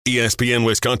ESPN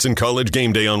Wisconsin College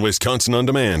Game Day on Wisconsin On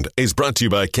Demand is brought to you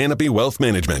by Canopy Wealth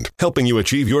Management, helping you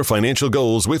achieve your financial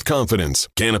goals with confidence.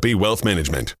 Canopy Wealth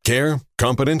Management. Care,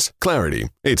 competence, clarity.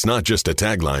 It's not just a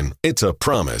tagline, it's a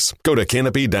promise. Go to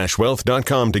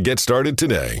canopy-wealth.com to get started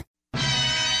today.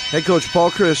 Head coach Paul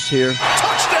Chryst here.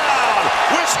 Touchdown,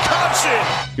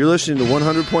 Wisconsin! You're listening to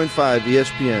 100.5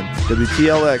 ESPN,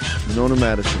 WTLX, Winona,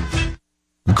 Madison.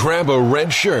 Grab a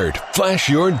red shirt, flash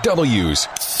your W's.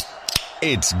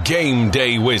 It's Game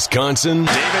Day, Wisconsin.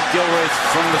 David Gilreath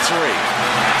from the 3. 25, 30,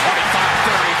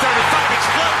 35,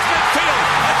 explodes midfield.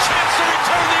 A chance to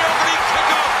return the opening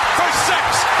kickoff for 6.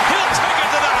 He'll take it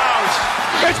to the house.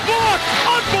 It's blocked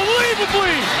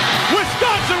unbelievably.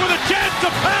 Wisconsin with a chance to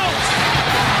pounce.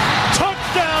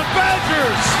 Touchdown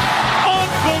Badgers.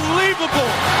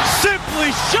 Unbelievable. Simply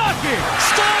shocking.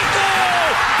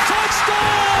 Steinfeld.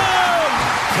 Touchdown.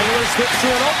 Taylor slips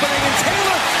through an opening, and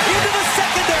Taylor into the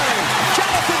secondary.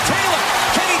 Jonathan Taylor,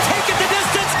 can he take it the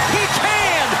distance? He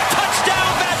can!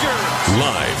 Touchdown Badgers!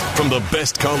 Live from the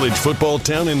best college football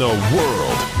town in the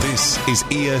world, this is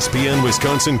ESPN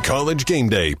Wisconsin College Game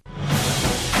Day.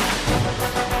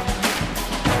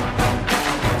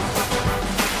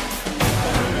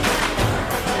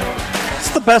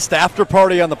 It's the best after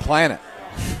party on the planet.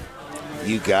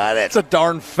 You got it. It's a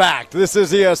darn fact. This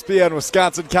is ESPN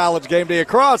Wisconsin College Game Day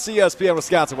across ESPN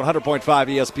Wisconsin, 100.5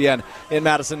 ESPN in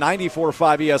Madison,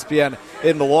 94.5 ESPN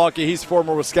in Milwaukee. He's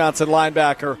former Wisconsin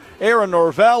linebacker Aaron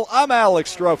Norvell. I'm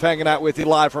Alex Strouf, hanging out with you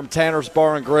live from Tanner's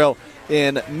Bar and Grill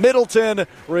in Middleton,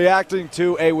 reacting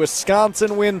to a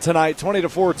Wisconsin win tonight,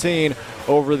 20-14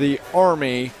 over the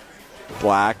Army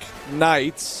Black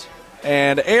Knights.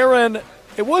 And Aaron,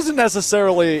 it wasn't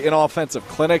necessarily an offensive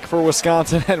clinic for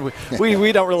Wisconsin, and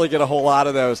we don't really get a whole lot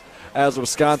of those as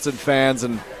Wisconsin fans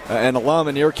and alum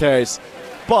in your case.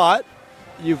 But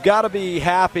you've got to be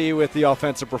happy with the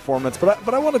offensive performance.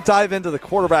 But I want to dive into the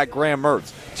quarterback, Graham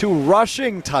Mertz. 2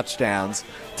 rushing touchdowns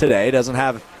today.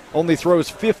 Only throws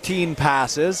 15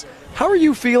 passes. How are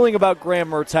you feeling about Graham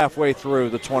Mertz halfway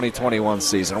through the 2021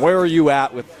 season? Where are you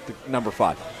at with the number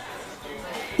 5?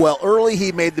 Well, early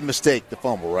he made the mistake, the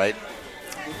fumble, right?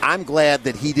 I'm glad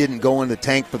that he didn't go in the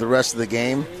tank for the rest of the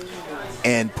game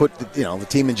and put the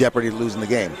team in jeopardy of losing the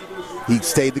game. He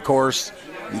stayed the course.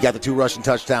 He got the 2 rushing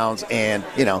touchdowns, and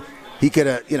he could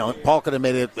have, Paul could have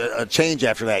made a change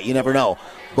after that. You never know,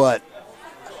 but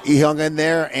he hung in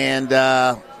there, and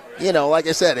like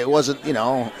I said, it wasn't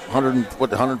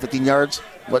 115 yards.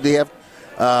 What do you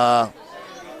have?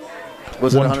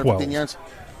 Was it 115 yards?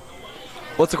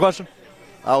 What's the question?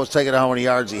 I was taking how many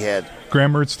yards he had.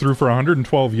 Graham Mertz threw for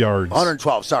 112 yards.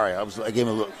 112. Sorry, I gave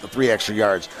him the 3 extra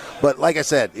yards. But like I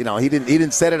said, he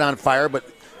didn't set it on fire. But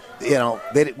we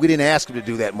didn't ask him to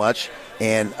do that much,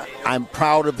 and I'm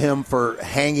proud of him for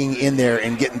hanging in there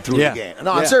and getting through the game.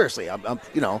 No, seriously, I'm.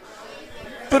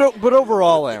 But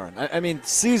overall, Aaron, I mean,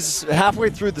 halfway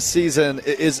through the season,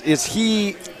 is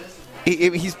he?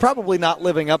 He's probably not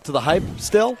living up to the hype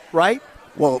still, right?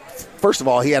 Well, first of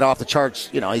all, he had off the charts.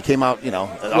 He came out, with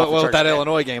that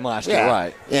Illinois game last year,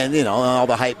 right? And all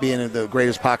the hype being the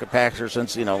greatest pocket passer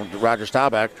since Roger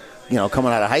Staubach,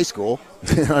 coming out of high school.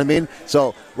 You know what I mean?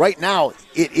 So right now,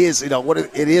 it is what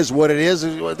it is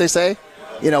what they say.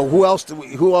 Who else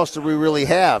do we really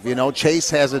have? Chase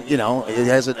hasn't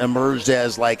emerged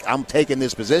as like, I'm taking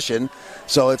this position.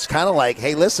 So it's kind of like,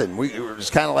 hey, listen, we're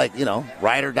just kind of like,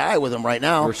 ride or die with him right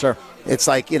now. For sure. It's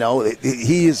like,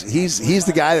 he's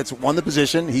the guy that's won the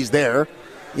position. He's there.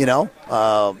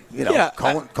 Cohen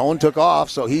took off,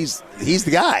 so he's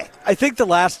the guy. I think the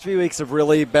last few weeks have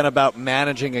really been about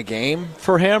managing a game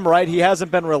for him, right? He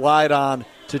hasn't been relied on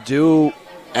to do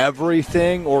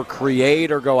everything or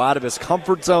create or go out of his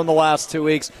comfort zone the last 2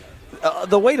 weeks.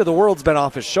 The weight of the world's been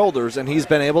off his shoulders, and he's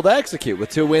been able to execute with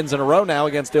 2 wins in a row now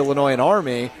against Illinois and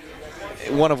Army,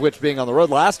 one of which being on the road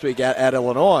last week at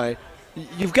Illinois.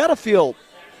 You've got to feel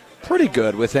pretty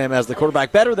good with him as the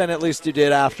quarterback, better than at least you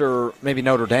did after maybe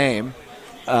Notre Dame,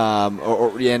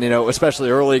 especially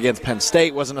early against Penn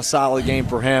State wasn't a solid game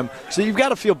for him. So you've got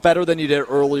to feel better than you did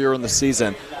earlier in the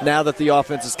season. Now that the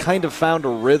offense has kind of found a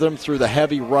rhythm through the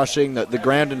heavy rushing, the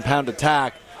ground and pound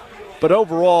attack, but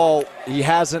overall he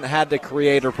hasn't had to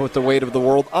create or put the weight of the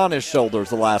world on his shoulders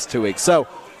the last 2 weeks. So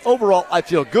overall, I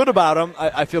feel good about him.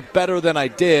 I feel better than I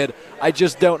did. I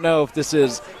just don't know if this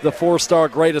is the 4-star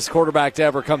greatest quarterback to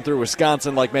ever come through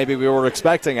Wisconsin like maybe we were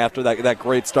expecting after that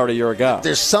great start a year ago.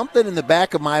 There's something in the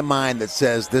back of my mind that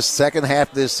says this second half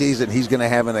of this season he's going to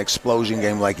have an explosion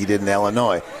game like he did in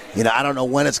Illinois. I don't know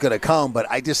when it's going to come, but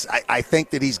I think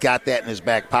that he's got that in his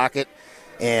back pocket,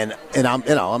 and I'm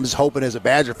just hoping as a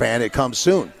Badger fan it comes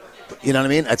soon. You know what I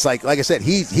mean? It's like I said,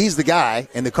 he's the guy,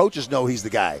 and the coaches know he's the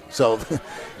guy. So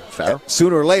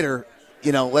sooner or later,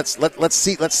 let's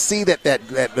see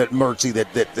that Mertzy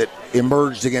that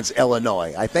emerged against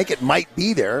Illinois. I think it might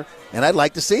be there, and I'd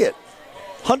like to see it.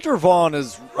 Hunter Vaughn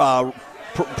is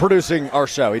producing our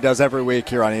show. He does every week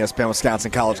here on ESPN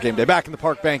Wisconsin College Game Day. Back in the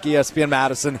Park Bank ESPN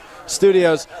Madison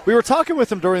studios. We were talking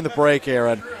with him during the break,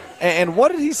 Aaron, and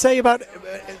what did he say about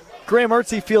Graham Mertz?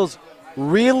 He feels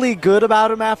really good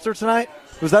about him after tonight.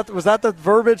 Was that the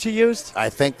verbiage he used? I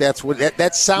think that's what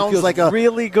that sounds like.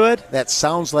 Really good. That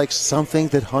sounds like something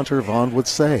that Hunter Vaughn would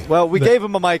say. Well, we gave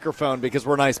him a microphone because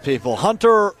we're nice people.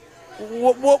 Hunter,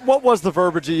 what was the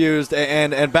verbiage you used,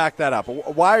 and back that up?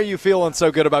 Why are you feeling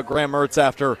so good about Graham Mertz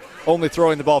after only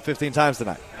throwing the ball 15 times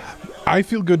tonight? I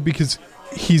feel good because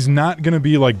he's not going to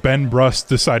be like Ben Brust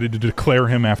decided to declare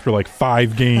him after like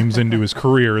 5 games into his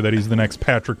career that he's the next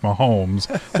Patrick Mahomes,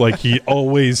 like he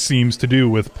always seems to do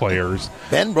with players.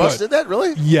 Ben Brust did that,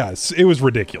 really? Yes, it was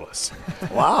ridiculous.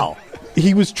 Wow.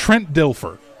 He was Trent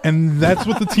Dilfer, and that's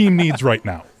what the team needs right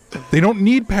now. They don't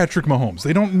need Patrick Mahomes.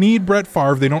 They don't need Brett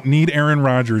Favre. They don't need Aaron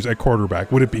Rodgers at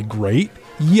quarterback. Would it be great?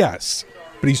 Yes.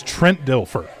 But he's Trent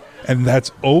Dilfer, and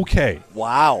that's okay.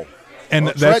 Wow. And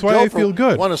that's why I feel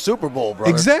good. Won a Super Bowl, brother.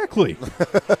 Exactly.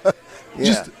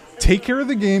 Just take care of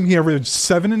the game. He averaged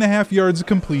 7.5 yards of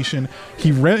completion.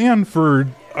 He ran for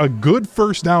a good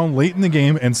first down late in the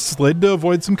game and slid to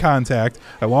avoid some contact.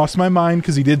 I lost my mind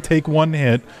because he did take one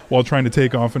hit while trying to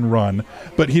take off and run.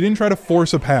 But he didn't try to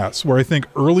force a pass, where I think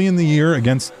early in the year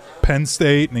against Penn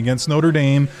State and against Notre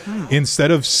Dame, instead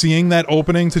of seeing that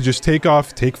opening to just take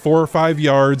off, take 4 or 5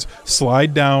 yards,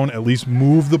 slide down, at least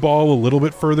move the ball a little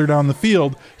bit further down the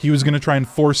field, he was going to try and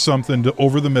force something to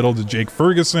over the middle to Jake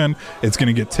Ferguson. It's going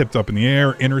to get tipped up in the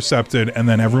air, intercepted, and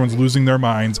then everyone's losing their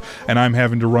minds, and I'm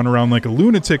having to run around like a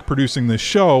lunatic producing this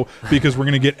show because we're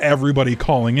going to get everybody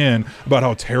calling in about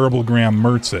how terrible Graham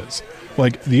Mertz is.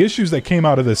 Like, the issues that came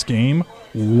out of this game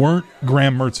weren't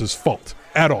Graham Mertz's fault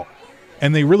at all.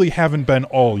 And they really haven't been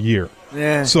all year.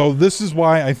 Yeah. So this is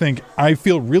why I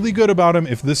feel really good about him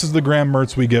if this is the Graham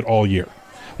Mertz we get all year.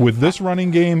 With this running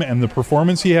game and the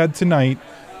performance he had tonight,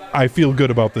 I feel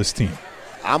good about this team.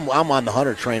 I'm on the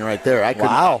Hunter train right there.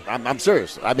 Wow. I'm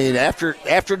serious. I mean, after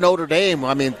Notre Dame,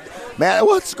 I mean, man,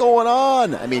 what's going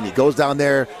on? I mean, he goes down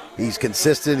there. He's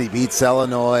consistent. He beats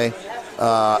Illinois.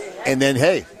 And then,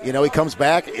 hey, he comes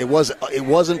back. It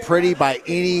wasn't pretty by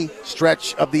any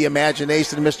stretch of the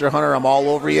imagination, Mr. Hunter. I'm all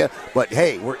over you. But,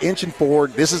 hey, we're inching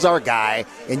forward. This is our guy,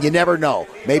 and you never know.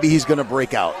 Maybe he's going to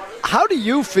break out. How do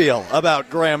you feel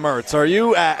about Graham Mertz? Are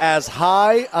you as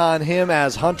high on him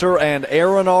as Hunter and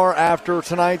Aaron are after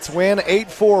tonight's win?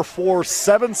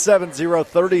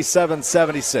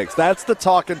 844-770-3776. That's the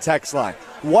talk and text line.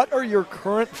 What are your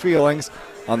current feelings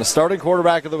on the starting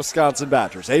quarterback of the Wisconsin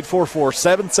Badgers?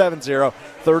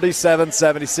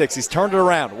 844-770-3776. He's turned it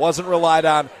around. Wasn't relied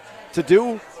on to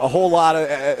do a whole lot,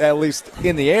 at least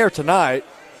in the air tonight.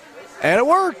 And it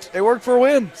worked. It worked for a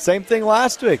win. Same thing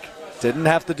last week. Didn't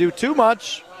have to do too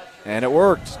much, and it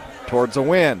worked towards a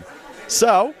win.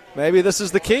 So maybe this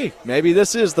is the key. Maybe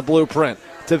this is the blueprint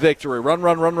to victory. Run,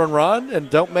 and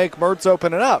don't make Mertz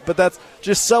open it up. But that's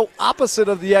just so opposite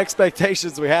of the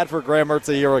expectations we had for Graham Mertz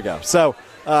a year ago. So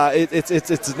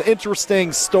it's an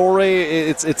interesting story.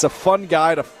 It's a fun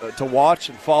guy to watch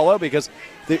and follow because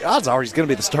the odds are he's going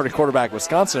to be the starting quarterback of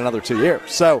Wisconsin in another 2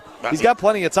 years. So he's got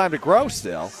plenty of time to grow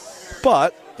still.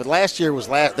 But last year was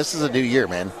this is a new year,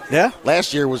 man. Yeah.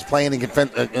 Last year was playing in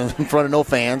front of no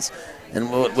fans, and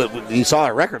you saw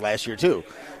our record last year too.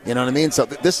 You know what I mean? So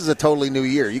this is a totally new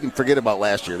year. You can forget about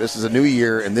last year. This is a new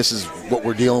year, and this is what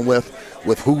we're dealing with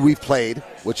who we've played,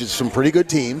 which is some pretty good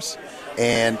teams.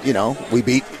 And we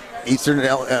beat Eastern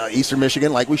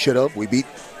Michigan like we should have. We beat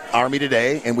Army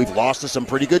today, and we've lost to some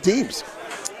pretty good teams.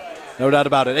 No doubt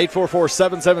about it.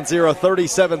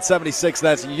 844-770-3776.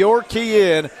 That's your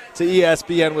key in to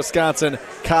ESPN Wisconsin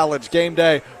College Game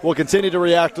Day. We'll continue to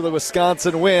react to the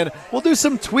Wisconsin win. We'll do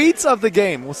some tweets of the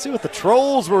game. We'll see what the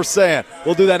trolls were saying.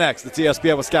 We'll do that next. It's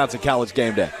ESPN Wisconsin College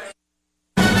Game Day.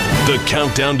 The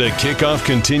countdown to kickoff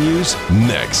continues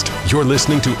next. You're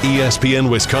listening to ESPN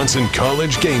Wisconsin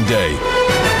College Game Day.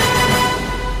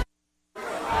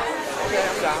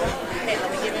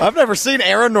 I've never seen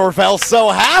Aaron Norvell so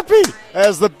happy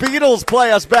as the Beatles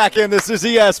play us back in. This is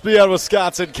ESPN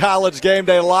Wisconsin College Game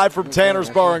Day, live from Tanner's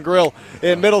Bar and Grill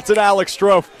in Middleton. Alex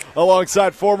Strouf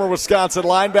alongside former Wisconsin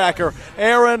linebacker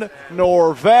Aaron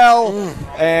Norvell.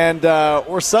 And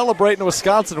we're celebrating a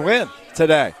Wisconsin win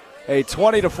today. A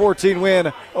 20-14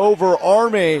 win over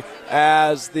Army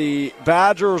as the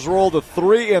Badgers roll to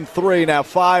 3-3, now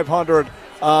 500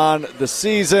 on the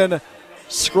season.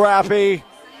 scrappy.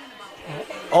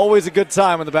 Always a good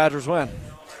time when the Badgers win.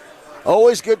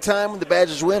 Always good time when the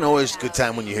Badgers win. Always good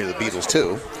time when you hear the Beatles,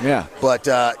 too. Yeah. But,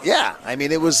 I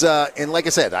mean, it was, and like I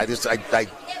said,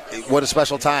 what a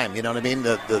special time, you know what I mean?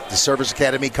 The Service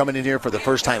Academy coming in here for the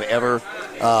first time ever.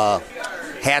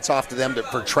 Hats off to them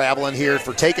for traveling here,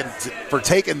 for taking the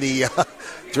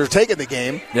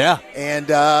game. Yeah.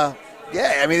 And, I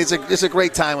mean, it's a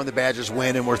great time when the Badgers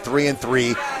win, and we're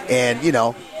 3-3, and, you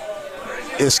know,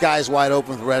 the sky's wide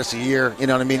open for the rest of the year. You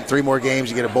know what I mean? 3 more games,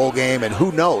 you get a bowl game, and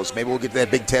who knows? Maybe we'll get to that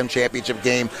Big Ten championship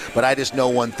game. But I just know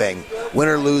one thing. Win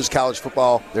or lose college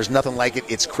football, there's nothing like it.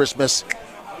 It's Christmas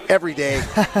every day.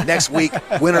 Next week,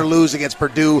 win or lose against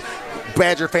Purdue.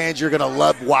 Badger fans, you're going to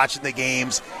love watching the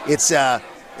games. It's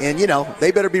and, you know, they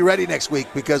better be ready next week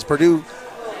because Purdue,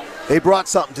 they brought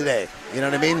something today. You know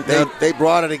what I mean? They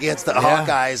brought it against the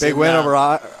Hawkeyes. Big win over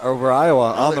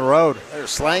Iowa on the road. They're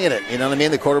slanging it. You know what I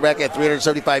mean? The quarterback had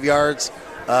 375 yards.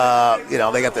 You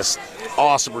know, they got this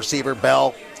awesome receiver,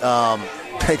 Bell.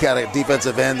 They got a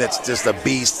defensive end that's just a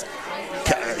beast.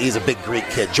 He's a big Greek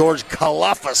kid. George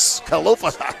Kalafas.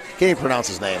 I can't even pronounce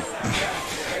his name.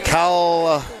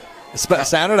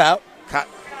 Sound it out.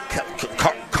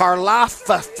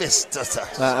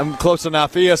 Karlafas. I'm close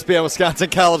enough. ESPN Wisconsin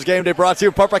College Game Day brought to you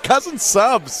in part by Cousin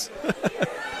Subs.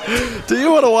 Do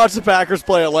you want to watch the Packers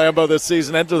play at Lambeau this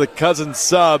season? Enter the Cousin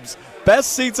Subs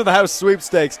Best Seats in the House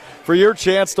sweepstakes for your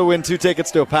chance to win 2 tickets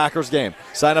to a Packers game.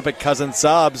 Sign up at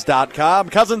cousinsubs.com.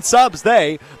 Cousin Subs,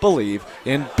 they believe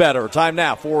in better. Time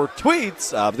now for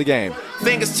tweets of the game.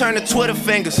 Fingers turn to Twitter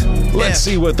fingers. Let's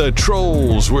see what the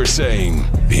trolls were saying.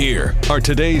 Here are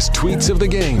today's tweets of the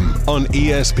game on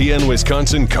ESPN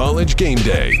Wisconsin College Game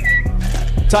Day.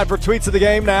 Time for tweets of the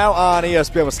game now on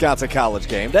ESPN Wisconsin College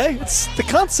Game Day. The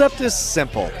concept is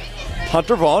simple.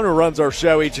 Hunter Vaughn, who runs our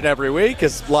show each and every week,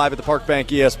 is live at the Park Bank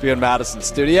ESPN Madison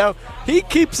studio. He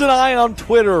keeps an eye on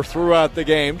Twitter throughout the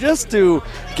game just to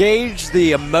gauge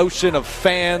the emotion of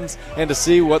fans and to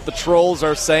see what the trolls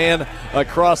are saying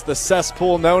across the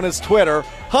cesspool known as Twitter.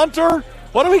 Hunter,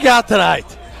 what do we got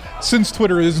tonight? Since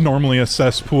Twitter is normally a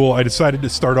cesspool, I decided to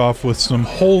start off with some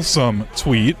wholesome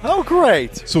tweet. Oh,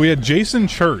 great. So we had Jason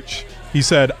Church. He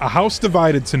said, a house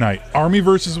divided tonight. Army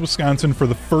versus Wisconsin for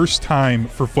the first time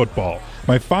for football.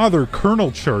 My father,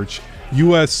 Colonel Church,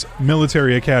 U.S.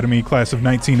 Military Academy, class of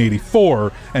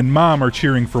 1984, and Mom are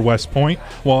cheering for West Point.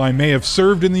 While I may have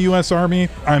served in the U.S. Army,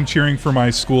 I'm cheering for my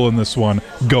school in this one.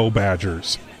 Go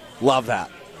Badgers. Love that.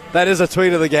 That is a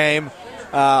tweet of the game.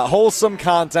 Wholesome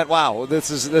content. Wow,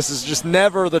 this is just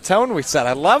never the tone we set.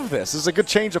 I love this. This is a good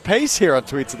change of pace here on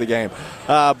Tweets of the Game.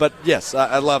 But yes,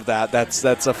 I love that. That's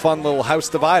a fun little house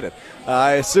divided.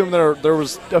 I assume there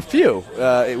was a few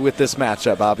with this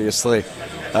matchup, obviously,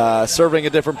 serving a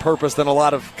different purpose than a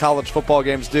lot of college football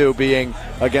games do, being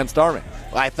against Army.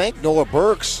 I think Noah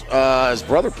Burks, his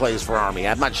brother plays for Army.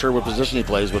 I'm not sure what position he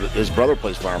plays, but his brother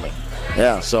plays for Army.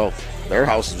 Yeah, so their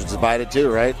house is divided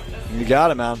too, right? You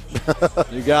got it, man.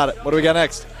 You got it. What do we got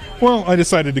next? Well, I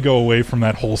decided to go away from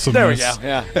that wholesomeness. There we go,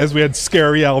 yeah. As we had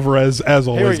Scary Alvarez, as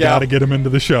always, got to get him into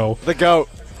the show. The GOAT.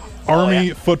 Army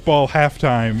football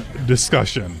halftime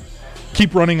discussion.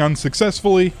 Keep running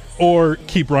unsuccessfully or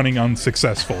keep running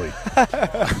unsuccessfully.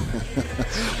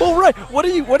 Well, right. What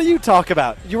do you talk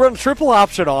about? You run triple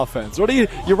option offense.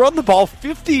 You run the ball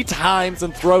 50 times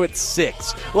and throw it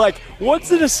 6. Like, what's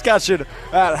the discussion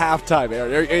at halftime,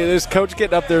 Aaron? Is coach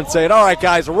getting up there and saying, all right,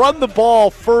 guys, run the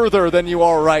ball further than you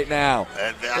are right now.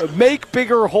 Make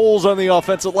bigger holes on the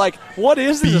offensive. Like, what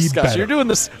is the discussion? Better. You're doing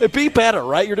this. Be better,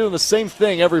 right? You're doing the same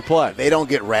thing every play. They don't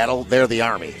get rattled. They're the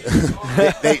Army.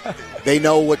 They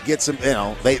know what gets them, you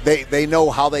know, they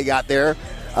know how they got there.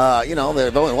 You know,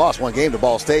 they've only lost one game to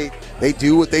Ball State. They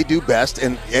do what they do best,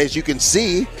 and as you can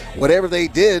see, whatever they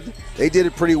did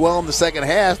it pretty well in the second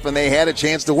half, and they had a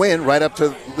chance to win right up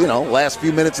to, you know, last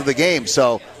few minutes of the game.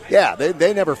 So, yeah,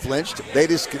 they never flinched. They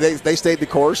stayed the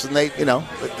course, and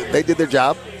they did their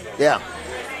job. Yeah.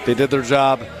 They did their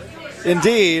job.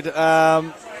 Indeed.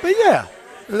 But, yeah,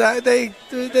 they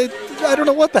I don't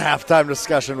know what the halftime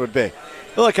discussion would be.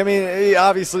 Look, I mean,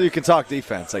 obviously you can talk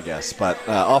defense, I guess, but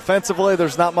offensively,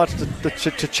 there's not much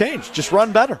to change. Just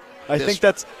run better. I think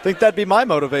that'd be my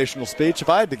motivational speech if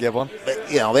I had to give one.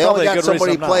 You know, they only got so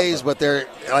many plays, but they're,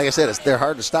 like I said, they're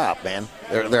hard to stop, man.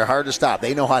 They're hard to stop.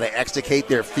 They know how to extricate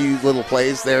their few little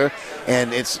plays there,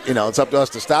 and it's up to us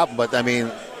to stop them. But I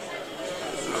mean,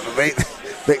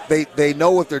 they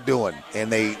know what they're doing,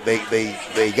 and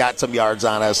they got some yards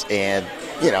on us, and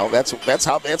you know that's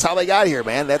how they got here,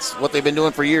 man. That's what they've been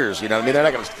doing for years. You know what I mean? They're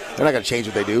not gonna change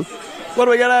what they do. What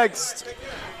do we got next?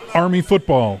 Army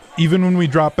football, even when we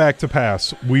drop back to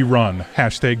pass, we run.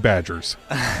 # Badgers.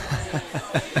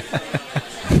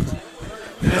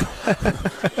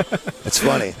 It's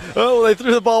funny. Oh, they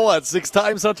threw the ball, 6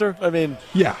 times, Hunter? I mean...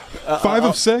 Yeah. 5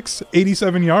 of 6,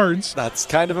 87 yards. That's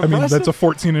kind of impressive. I mean, that's a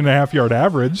 14.5-yard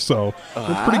average, so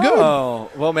that's pretty good. Oh,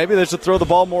 well, maybe they should throw the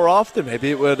ball more often.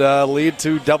 Maybe it would lead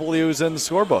to W's in the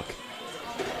scorebook.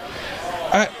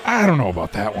 I don't know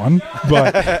about that one,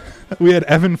 but we had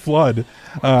Evan Flood,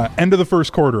 end of the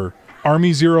first quarter.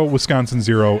 Army 0, Wisconsin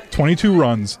 0, 22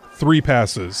 runs, 3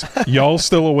 passes. Y'all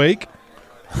still awake?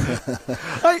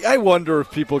 I wonder if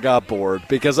people got bored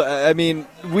because, I mean,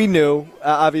 we knew,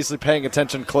 obviously paying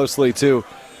attention closely to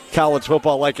college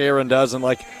football like Aaron does and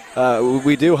like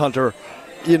we do, Hunter,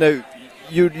 you know,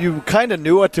 you kind of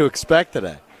knew what to expect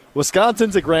today.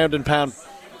 Wisconsin's a ground and pound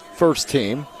first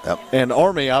team, and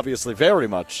Army obviously very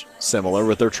much similar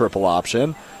with their triple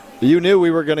option. You knew we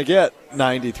were going to get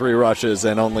 93 rushes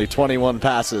and only 21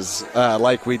 passes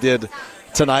like we did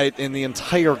tonight in the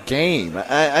entire game.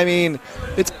 I mean,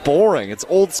 it's boring. It's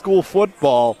old school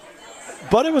football,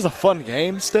 but it was a fun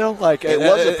game still. Like it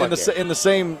was a fun game. In the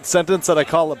same sentence that I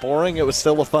call it boring, it was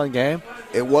still a fun game.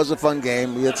 It was a fun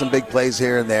game. We had some big plays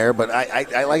here and there, but I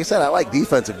like I said, I like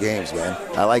defensive games, man.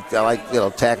 I like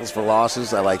tackles for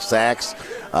losses. I like sacks.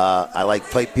 I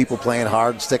like people playing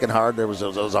hard, sticking hard. It was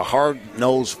a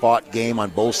hard-nosed fought game on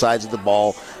both sides of the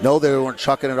ball. No, they weren't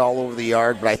chucking it all over the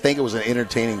yard, but I think it was an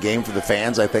entertaining game for the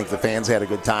fans. I think the fans had a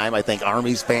good time. I think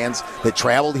Army's fans that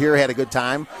traveled here had a good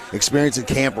time, experiencing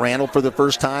Camp Randall for the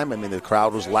first time. I mean, the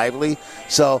crowd was lively.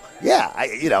 So, yeah,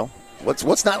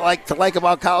 what's not to like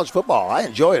about college football? I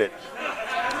enjoyed it.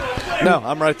 No,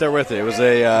 I'm right there with you. It was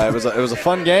a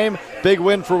fun game. Big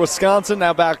win for Wisconsin.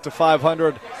 Now back to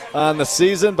 500 on the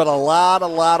season, but a lot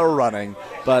of running.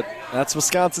 But that's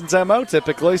Wisconsin's MO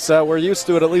typically, so we're used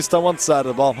to it at least on one side of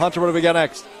the ball. Hunter, what do we got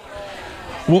next?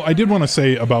 Well, I did want to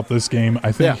say about this game,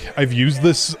 I think I've used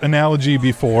this analogy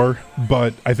before,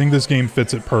 but I think this game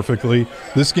fits it perfectly.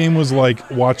 This game was like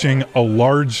watching a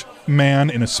large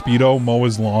man in a Speedo mow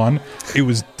his lawn. It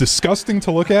was disgusting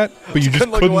to look at, but you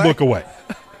just couldn't look away.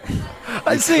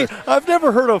 I see. I've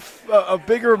never heard of a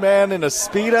bigger man in a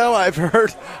Speedo. I've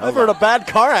heard a bad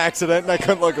car accident and I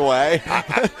couldn't look away.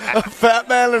 A fat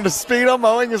man in a Speedo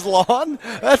mowing his lawn.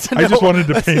 I just wanted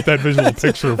to paint that visual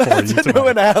picture for you. That's a new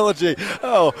analogy.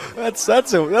 Oh,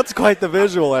 that's quite the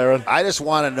visual, Aaron. I just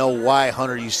want to know why,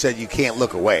 Hunter, you said you can't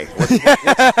look away.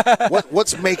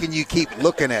 What's making you keep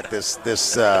looking at this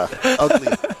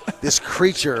ugly, this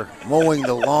creature mowing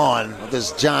the lawn with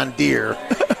this John Deere?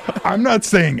 I'm not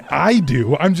saying I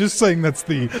do. I'm just saying that's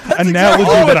the analogy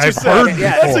that I've heard before.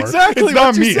 That's exactly it's not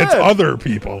what you me. said. It's other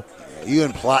people. You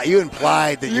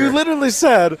implied that you literally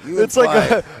said it's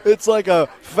like a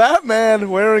fat man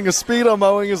wearing a Speedo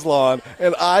mowing his lawn,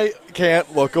 and I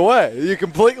can't look away. You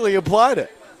completely implied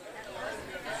it.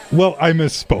 Well, I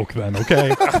misspoke then,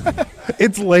 okay?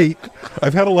 It's late.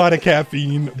 I've had a lot of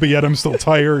caffeine, but yet I'm still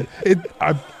tired.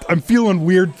 I'm feeling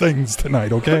weird things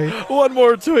tonight, okay? One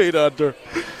more tweet, Hunter.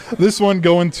 This one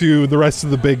going to the rest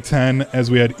of the Big Ten, as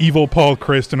we had Evil Paul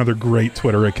Christ, another great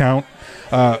Twitter account.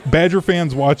 Badger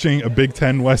fans watching a Big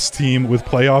Ten West team with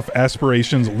playoff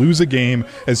aspirations lose a game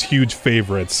as huge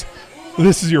favorites.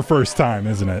 This is your first time,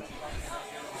 isn't it?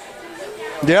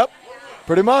 Yep,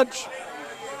 pretty much.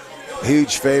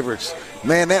 Huge favorites.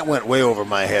 Man, that went way over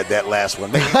my head, that last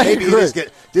one. Maybe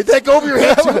did that go over your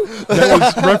head too? That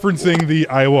was referencing the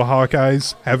Iowa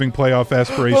Hawkeyes having playoff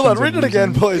aspirations. Hold on, read it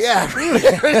again, please. Yeah.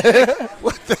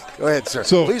 Go ahead, sir.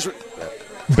 So, please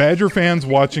Badger fans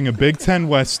watching a Big Ten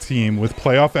West team with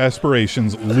playoff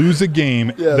aspirations lose a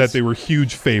game that they were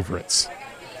huge favorites.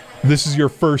 This is your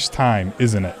first time,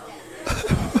 isn't it?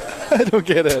 I don't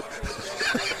get it.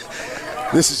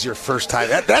 This is your first time.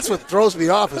 That's what throws me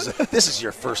off. Is this is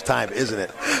your first time, isn't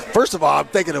it? First of all, I'm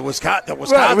thinking of Wisconsin.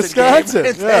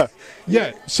 Wisconsin.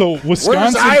 Yeah. So Wisconsin.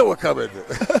 Where's Iowa coming?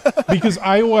 Because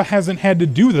Iowa hasn't had to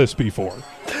do this before.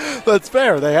 That's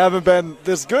fair. They haven't been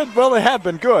this good. Well, they have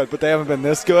been good, but they haven't been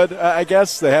this good. I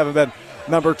guess they haven't been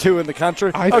number 2 in the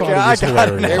country. I got it. I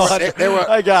got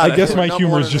it. I guess my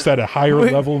humor is just at a higher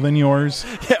level than yours.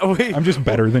 Yeah, I'm just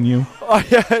better than you.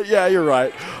 Yeah, you're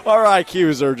right. Our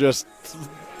IQs are just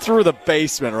through the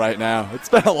basement right now. It's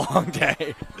been a long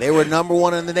day. They were number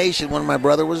 1 in the nation when my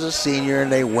brother was a senior,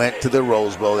 and they went to the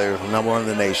Rose Bowl. They were number 1 in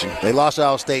the nation. They lost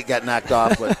Ohio State, got knocked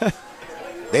off, but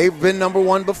they've been number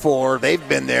 1 before. They've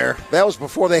been there. That was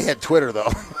before they had Twitter,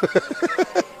 though.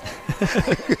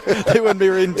 They wouldn't be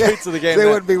reading tweets of the game. They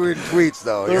wouldn't be reading tweets,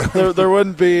 though. There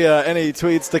wouldn't be any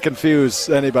tweets to confuse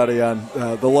anybody on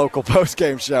the local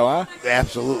postgame show, huh?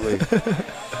 Absolutely.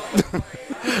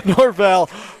 Norvell.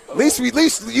 At least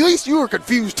you were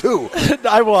confused too.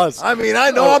 I was. I mean,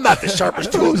 I know I'm not the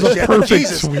sharpest tool. was a perfect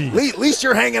Jesus, tweet. at least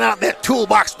you're hanging out in that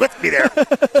toolbox with me there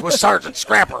with Sergeant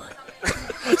Scrapper.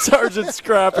 Sergeant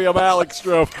Scrappy, I'm Alex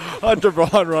Strouf. Hunter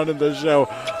Vaughn running the show.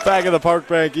 Back in the Park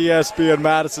Bank ESPN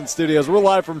Madison studios. We're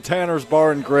live from Tanner's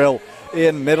Bar and Grill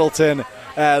in Middleton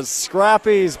as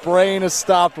Scrappy's brain has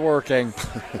stopped working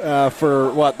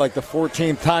for, like the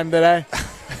 14th time today?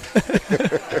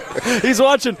 He's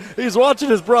watching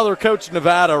his brother coach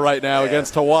Nevada right now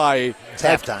against Hawaii. It's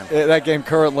halftime. That game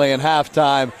currently in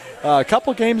halftime. A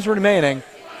couple games remaining.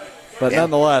 But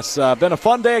nonetheless, been a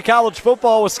fun day of college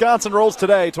football. Wisconsin rolls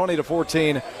today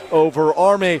 20-14 over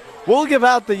Army. We'll give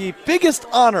out the biggest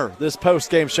honor this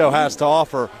post-game show has to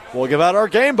offer. We'll give out our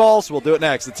game balls. We'll do it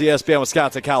next. It's ESPN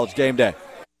Wisconsin College Game Day.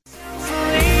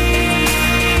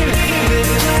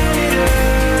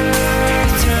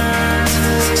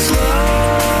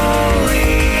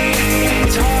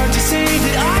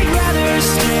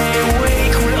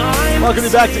 Welcome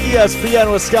you back to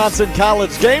ESPN Wisconsin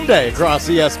College Game Day across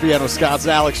ESPN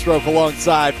Wisconsin. Alex Strouf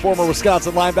alongside former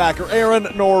Wisconsin linebacker Aaron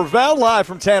Norvell, live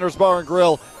from Tanner's Bar and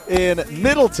Grill in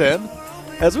Middleton.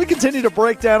 As we continue to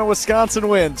break down a Wisconsin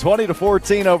win,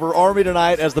 20-14 over Army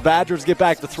tonight, as the Badgers get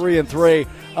back to 3-3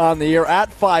 on the year,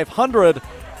 at 500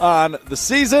 on the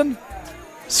season.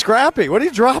 Scrappy, what are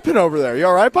you dropping over there? You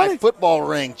all right, buddy? My football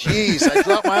ring. Jeez, I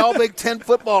dropped my All Big Ten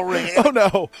football ring. Oh,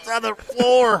 no. It's on the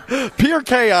floor. Pure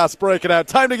chaos breaking out.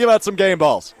 Time to give out some game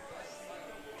balls.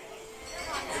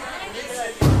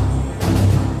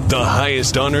 The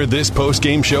highest honor this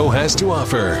post-game show has to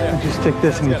offer. Just stick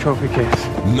this in your trophy case.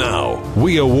 Now,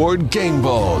 we award game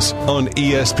balls on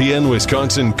ESPN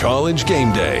Wisconsin College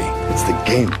Game Day. It's the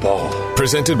game ball.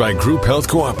 Presented by Group Health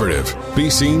Cooperative. Be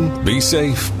seen, be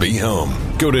safe, be home.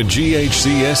 Go to ghcscw.com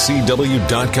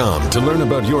to learn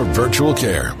about your virtual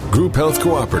care. Group Health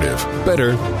Cooperative.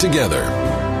 Better together.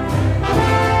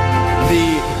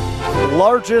 The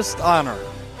largest honor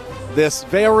this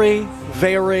very,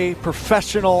 very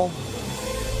professional,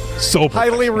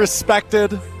 highly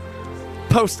respected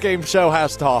post-game show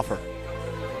has to offer.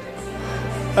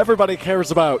 Everybody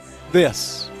cares about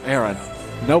this, Aaron.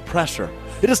 No pressure.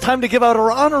 It is time to give out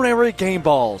our honorary game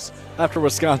balls after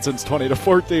Wisconsin's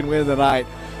 20-14 win tonight.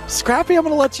 Scrappy, I'm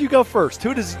going to let you go first.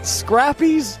 Who does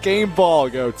Scrappy's game ball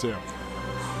go to?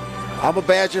 I'm a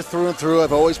Badger through and through.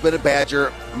 I've always been a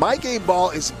Badger. My game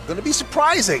ball is going to be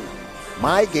surprising.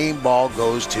 My game ball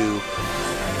goes to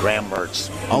Graham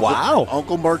Mertz.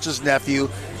 Uncle Mertz's nephew.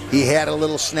 He had a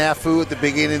little snafu at the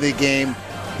beginning of the game.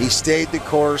 He stayed the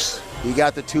course. He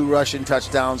got the 2 rushing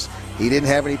touchdowns. He didn't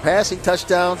have any passing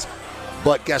touchdowns.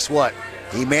 But guess what?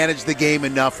 He managed the game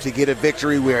enough to get a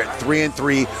victory. We're at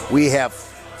 3-3. We have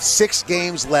 6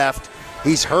 games left.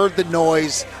 He's heard the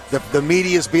noise. The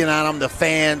media's being on him, the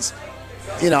fans.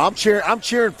 You know, I'm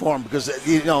cheering for him because,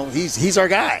 you know, he's our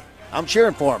guy. I'm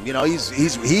cheering for him. You know, he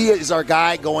is our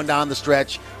guy going down the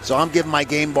stretch. So I'm giving my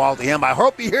game ball to him. I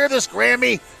hope you hear this,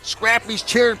 Grammy. Scrappy's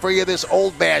cheering for you, this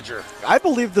old Badger. I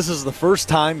believe this is the first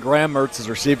time Graham Mertz has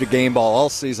received a game ball all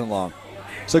season long.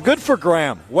 So good for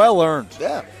Graham. Well earned.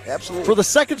 Yeah, absolutely. For the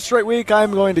second straight week,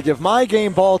 I'm going to give my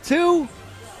game ball to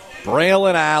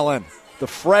Braylon Allen. The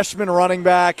freshman running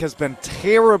back has been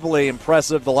terribly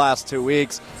impressive the last 2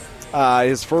 weeks.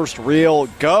 His first real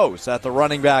goes at the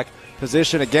running back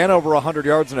position. Again, over 100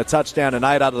 yards and a touchdown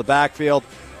tonight out of the backfield.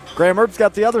 Graham Mertz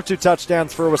got the other 2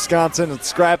 touchdowns for Wisconsin, and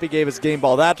Scrappy gave his game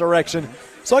ball that direction.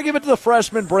 So I give it to the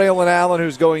freshman, Braylon Allen,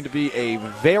 who's going to be a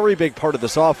very big part of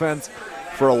this offense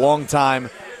for a long time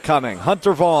coming.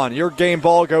 Hunter Vaughn, your game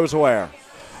ball goes where?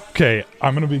 Okay,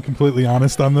 I'm going to be completely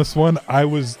honest on this one. I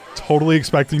was totally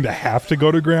expecting to have to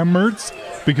go to Graham Mertz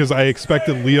because I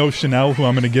expected Leo Chanel, who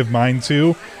I'm going to give mine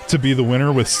to be the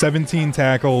winner with 17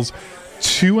 tackles,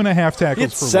 2.5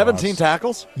 tackles for 17 loss.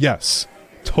 Tackles? Yes,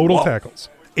 total tackles.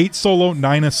 8 solo,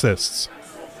 9 assists.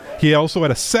 He also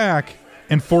had a sack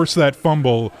and forced that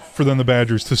fumble for then the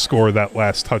Badgers to score that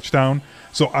last touchdown.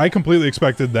 So I completely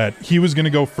expected that he was going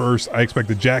to go first. I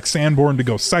expected Jack Sanborn to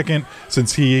go second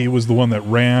since he was the one that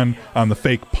ran on the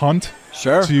fake punt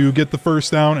to get the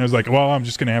first down. And I was like, well, I'm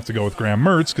just going to have to go with Graham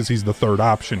Mertz because he's the third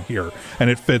option here. And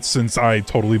it fits since I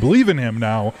totally believe in him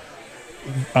now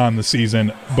on the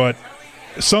season. But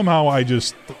somehow I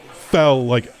just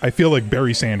I feel like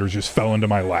Barry Sanders just fell into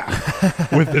my lap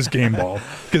with this game ball.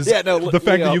 Because the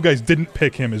fact that you guys didn't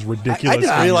pick him is ridiculous. I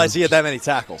didn't realize he had that many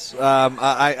tackles.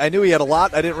 I knew he had a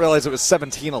lot. I didn't realize it was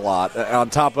 17 a lot, on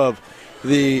top of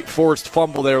the forced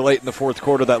fumble there late in the fourth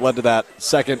quarter that led to that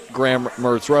second Graham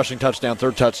Mertz rushing touchdown,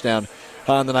 third touchdown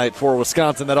on the night for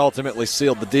Wisconsin that ultimately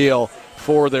sealed the deal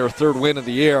for their third win of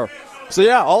the year. So,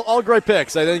 yeah, all great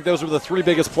picks. I think those were the three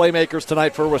biggest playmakers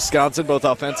tonight for Wisconsin, both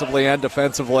offensively and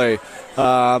defensively.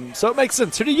 So it makes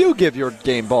sense. Who do you give your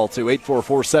game ball to?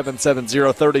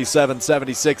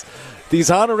 844-770-3776. These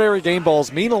honorary game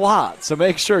balls mean a lot, so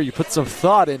make sure you put some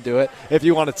thought into it. If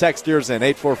you want to text yours in,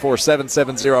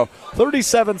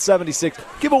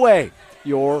 844-770-3776. Give away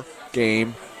your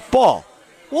game ball.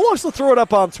 We'll also throw it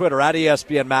up on Twitter, at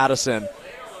ESPN Madison.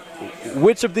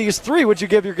 Which of these three would you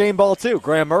give your game ball to?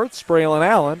 Graham Mertz, Braylon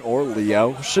Allen, or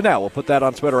Leo Chanel? We'll put that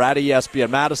on Twitter, at ESPN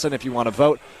Madison, if you want to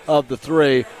vote of the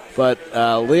three. But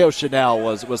Leo Chanel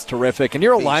was terrific. And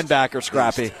you're a linebacker,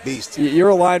 Scrappy. Beast.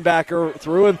 You're a linebacker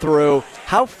through and through.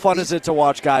 How fun is it to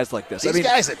watch guys like this? These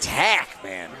guys attack,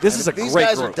 man. This is a great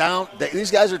group.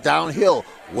 These guys are downhill,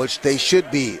 which they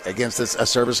should be against a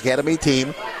Service Academy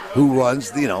team who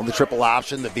runs, the triple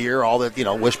option, the veer, all that,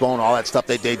 wishbone, all that stuff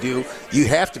they do. You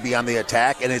have to be on the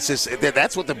attack, and it's just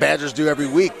that's what the Badgers do every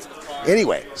week.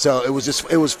 Anyway, so it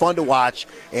was fun to watch,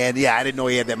 and I didn't know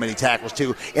he had that many tackles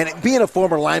too. And being a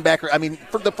former linebacker, I mean,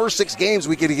 for the first 6 games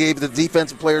we could have gave the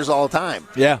defensive players all the time.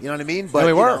 Yeah, you know what I mean. But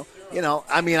we were.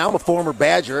 I'm a former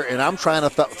Badger, and I'm trying to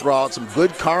throw out some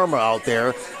good karma out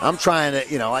there. I'm trying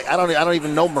to, I don't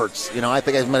even know Mertz. I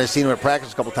think I might have seen him at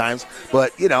practice a couple times.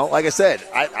 But, like I said,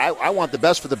 I want the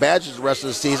best for the Badgers the rest of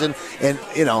the season. And,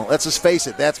 let's just face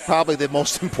it, that's probably the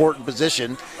most important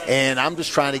position. And I'm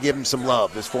just trying to give him some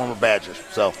love, this former Badger.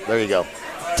 So, there you go.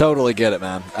 Totally get it,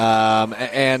 man.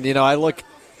 I look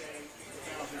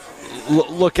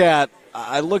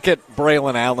at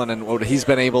Braylon Allen and what he's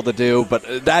been able to do,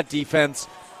 but that defense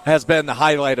has been the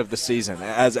highlight of the season.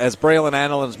 As Braylon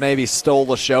Allen's maybe stole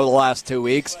the show the last 2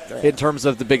 weeks in terms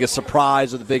of the biggest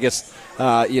surprise or the biggest,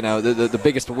 the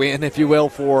biggest win, if you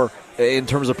will, in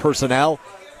terms of personnel.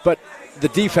 But the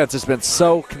defense has been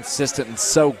so consistent and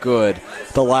so good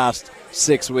the last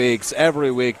 6 weeks,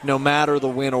 every week, no matter the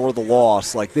win or the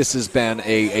loss. Like, this has been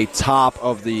a top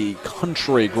of the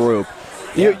country group.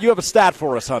 You have a stat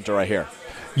for us, Hunter, right here.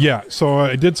 Yeah, so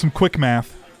I did some quick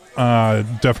math,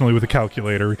 definitely with a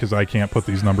calculator because I can't put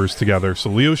these numbers together. So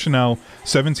Leo Chanel,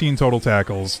 17 total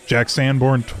tackles. Jack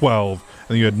Sanborn, 12.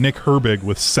 And you had Nick Herbig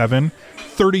with 7.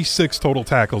 36 total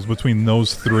tackles between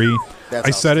those three.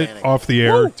 I said it off the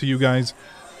air to you guys.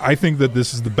 I think that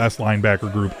this is the best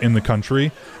linebacker group in the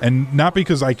country, and not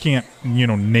because I can't,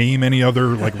 name any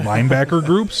other linebacker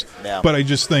groups, but I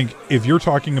just think if you're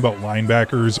talking about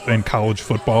linebackers in college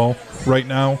football right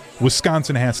now,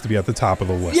 Wisconsin has to be at the top of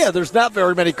the list. Yeah, there's not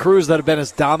very many crews that have been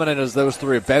as dominant as those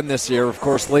three have been this year. Of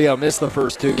course, Leo missed the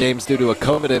first 2 games due to a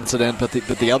COVID incident, but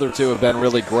the other 2 have been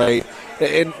really great.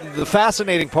 And the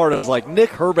fascinating part is,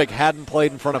 Nick Herbig hadn't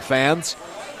played in front of fans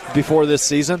before this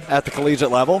season at the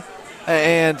collegiate level.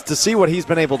 And to see what he's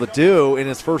been able to do in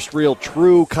his first real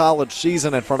true college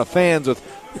season in front of fans with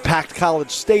packed college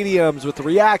stadiums, with the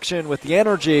reaction, with the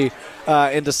energy,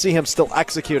 and to see him still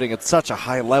executing at such a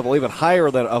high level, even higher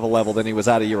of a level than he was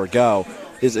at a year ago,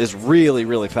 is really,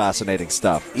 really fascinating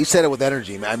stuff. You said it with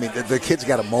energy, man. I mean, the kid's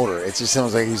got a motor. It just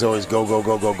sounds like he's always go, go,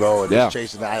 go, go, go, and he's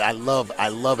chasing. I love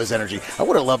his energy. I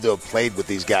would have loved to have played with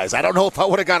these guys. I don't know if I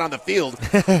would have got on the field,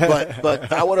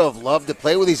 but I would have loved to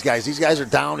play with these guys. These guys are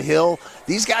downhill.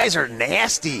 These guys are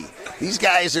nasty. These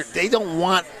guys they don't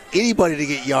want anybody to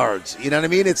get yards. You know what I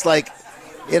mean? It's like,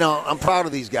 I'm proud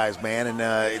of these guys, man, and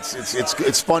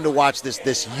it's fun to watch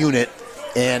this unit.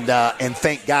 And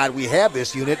thank God we have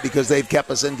this unit because they've kept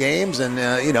us in games, and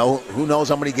who knows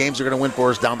how many games they're going to win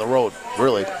for us down the road.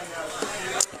 Really,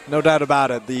 no doubt about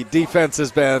it. The defense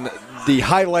has been the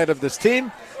highlight of this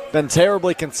team. Been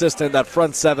terribly consistent. That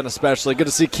front 7 especially. Good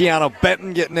to see Keanu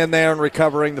Benton getting in there and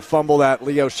recovering the fumble that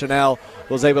Leo Chanel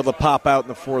was able to pop out in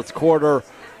the 4th quarter.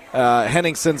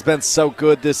 Henningson's been so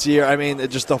good this year. I mean,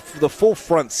 just the full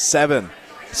front 7.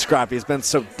 Scrappy has been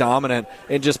so dominant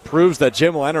and just proves that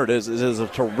Jim Leonard is a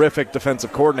terrific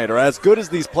defensive coordinator. As good as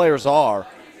these players are,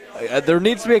 there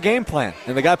needs to be a game plan.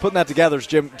 And the guy putting that together is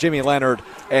Jimmy Leonard,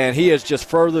 and he has just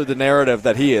furthered the narrative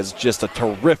that he is just a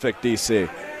terrific DC.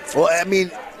 Well, I mean,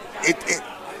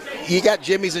 you got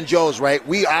Jimmys and Joes, right?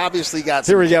 We obviously got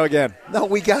some. Here we go again. No,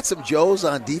 we got some Joes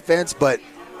on defense, but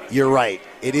you're right.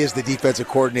 It is the defensive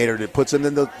coordinator that puts him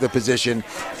in the position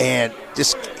and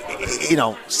just,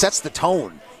 sets the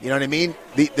tone. You know what I mean?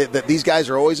 These guys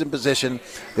are always in position.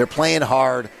 They're playing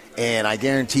hard, and I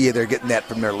guarantee you they're getting that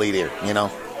from their leader,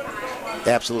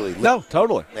 Absolutely. No,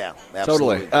 totally. Yeah,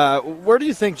 absolutely. Totally. Where do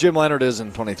you think Jim Leonard is in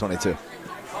 2022?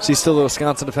 Is he still the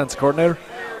Wisconsin defensive coordinator?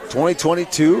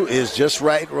 2022 is just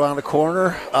right around the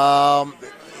corner.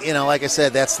 Like I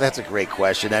said, that's a great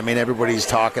question. I mean, everybody's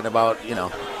talking about,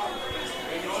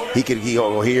 He could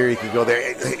go here, he could go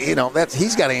there.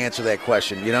 He's got to answer that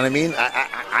question. You know what I mean?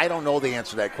 I don't know the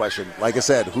answer to that question. Like I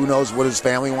said, who knows what his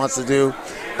family wants to do?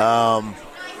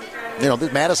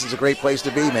 Madison's a great place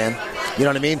to be, man. You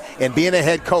know what I mean? And being a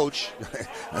head coach,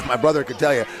 my brother could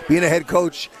tell you, being a head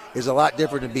coach is a lot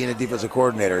different than being a defensive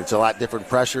coordinator. It's a lot different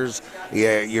pressures.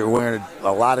 You're wearing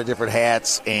a lot of different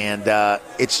hats, and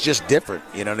it's just different.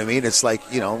 You know what I mean? It's like,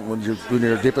 when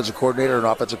you're a defensive coordinator or an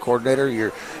offensive coordinator,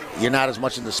 you're not as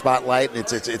much in the spotlight.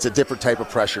 It's a different type of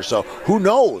pressure. So who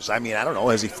knows? I mean, I don't know.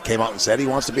 Has he came out and said he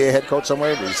wants to be a head coach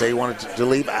somewhere? Did he say he wanted to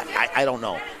leave? I don't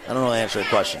know. I don't know the answer to the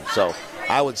question. So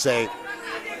I would say,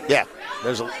 yeah.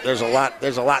 There's a lot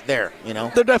there,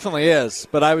 There definitely is,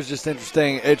 but I was just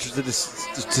interested to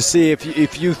see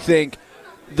if you think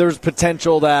there's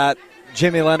potential that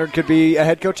Jimmy Leonhard could be a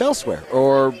head coach elsewhere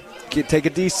or take a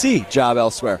DC job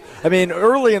elsewhere. I mean,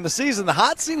 early in the season, the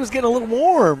hot seat was getting a little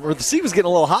warm, or the seat was getting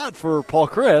a little hot for Paul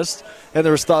Chryst, and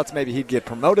there was thoughts maybe he'd get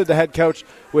promoted to head coach,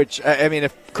 which, I mean,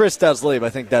 if Chryst does leave,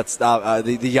 I think that's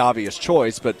the obvious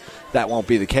choice, but that won't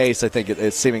be the case. I think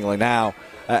it's seemingly now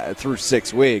through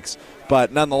 6 weeks.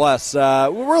 But nonetheless,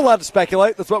 we're allowed to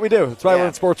speculate. That's what we do. That's why we're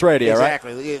in sports radio,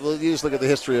 exactly. right? Exactly. You just look at the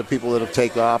history of people that have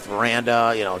taken off.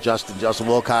 Miranda, Justin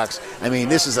Wilcox. I mean,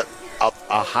 this is a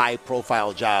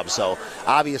high-profile job. So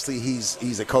obviously,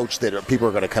 he's a coach that people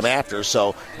are going to come after.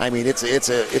 So I mean, it's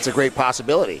a great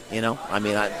possibility. I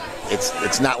mean,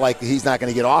 it's not like he's not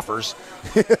going to get offers.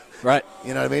 Right.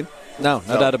 You know what I mean? No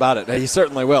doubt about it. He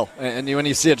certainly will. And when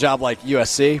you see a job like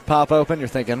USC pop open, you're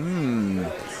thinking,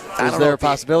 is there a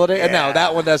possibility? Yeah. And no,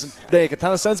 that one doesn't make a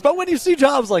ton of sense. But when you see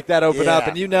jobs like that open up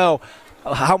and you know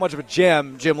how much of a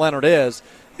Jim Leonhard is,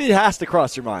 it has to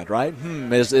cross your mind, right?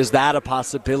 Is that a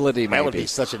possibility maybe? That would be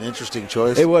such an interesting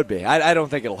choice. It would be. I don't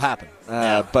think it'll happen.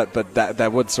 But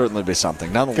that would certainly be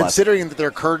something. Nonetheless, considering that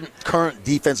their current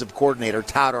defensive coordinator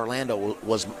Todd Orlando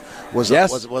was a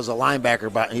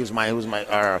linebacker, he was my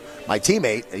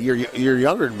teammate, a year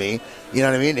younger than me. You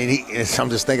know what I mean? And I'm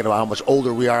just thinking about how much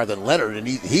older we are than Leonard, and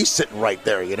he's sitting right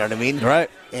there. You know what I mean? Right.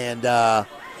 And I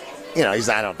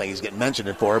don't think he's getting mentioned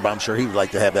it for, but I'm sure he would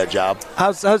like to have that job.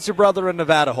 How's your brother in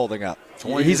Nevada holding up?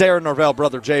 He's Aaron Norvell,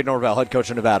 brother Jay Norvell, head coach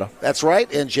in Nevada. That's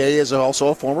right, and Jay is also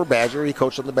a former Badger. He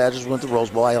coached on the Badgers, went to Rose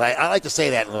Bowl. I like to say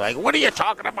that. Like, what are you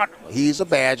talking about? He's a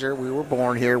Badger. We were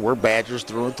born here. We're Badgers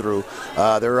through and through.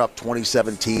 They're up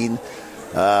 2017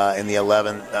 in the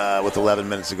 11 with 11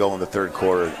 minutes to go in the third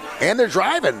quarter, and they're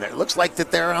driving. It looks like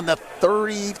that they're on the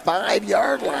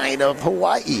 35-yard line of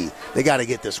Hawaii. They got to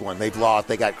get this one. They've lost.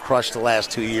 They got crushed the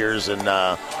last 2 years,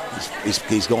 and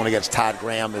he's going against Todd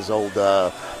Graham, his old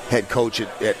head coach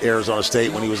at Arizona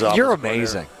State when he was off. You're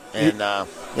amazing, and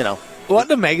what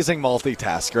an amazing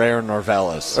multitasker Aaron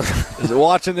Norvell is.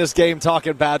 Watching this game,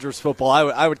 talking Badgers football,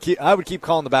 I would keep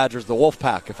calling the Badgers the Wolf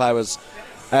Pack if I was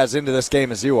as into this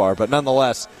game as you are. But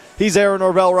nonetheless, he's Aaron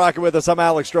Norvell rocking with us. I'm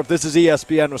Alex Strouf. This is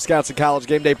ESPN Wisconsin College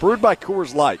Game Day, brewed by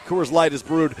Coors Light. Coors Light is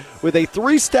brewed with a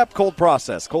 3-step cold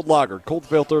process: cold lagered, cold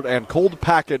filtered, and cold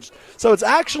packaged. So it's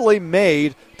actually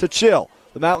made to chill.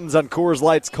 The mountains on Coors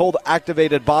Light's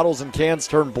cold-activated bottles and cans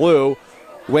turn blue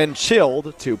when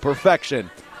chilled to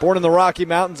perfection. Born in the Rocky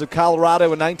Mountains of Colorado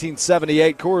in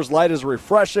 1978, Coors Light is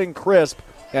refreshing, crisp,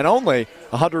 and only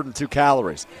 102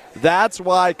 calories. That's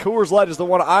why Coors Light is the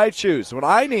one I choose when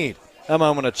I need a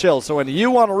moment of chill. So when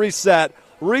you want to reset,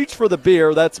 reach for the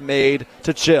beer that's made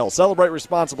to chill. Celebrate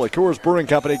responsibly. Coors Brewing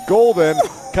Company, Golden,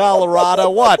 Colorado.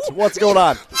 What's going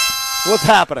on? What's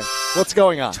happening? What's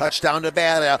going on? Touchdown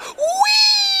Nevada.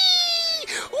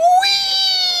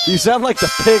 You sound like the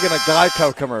pig in a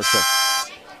Geico commercial.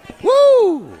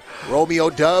 Woo! Romeo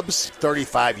Dubs,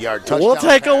 35-yard touchdown. We'll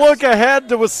take a look ahead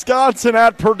to Wisconsin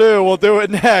at Purdue. We'll do it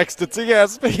next. It's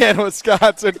ESPN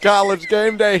Wisconsin College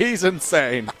Game Day. He's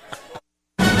insane.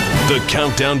 The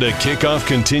countdown to kickoff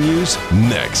continues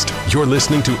next. You're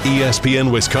listening to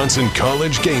ESPN Wisconsin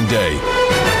College Game Day.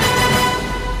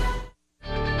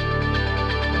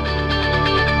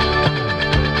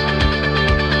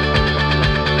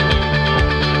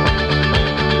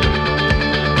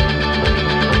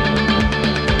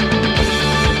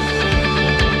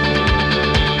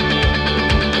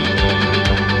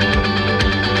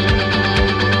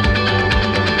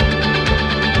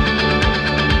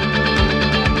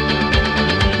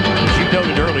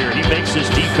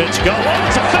 Go. Oh,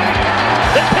 it's a fake.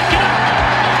 They pick it up.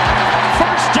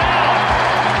 First down.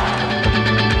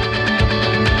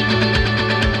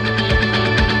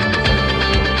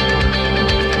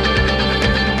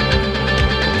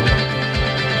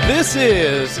 This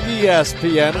is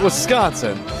ESPN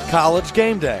Wisconsin College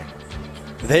Game Day.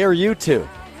 They are you two.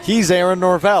 He's Aaron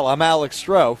Norvell. I'm Alex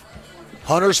Strouf.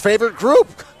 Hunter's favorite group.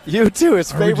 U2,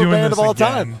 his Are we favorite doing band this of all again?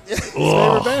 time. His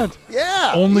favorite band.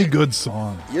 Yeah. Only good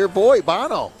song. Your boy,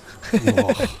 Bono.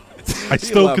 I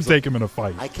still loves could take him in a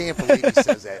fight. I can't believe he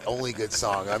says that. Only good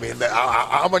song. I mean,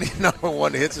 how many number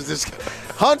one hits is this?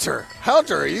 Hunter,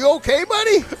 are you okay,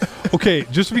 buddy? Okay,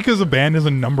 just because a band is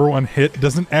a number one hit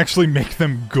doesn't actually make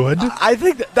them good. I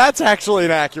think that's actually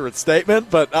an accurate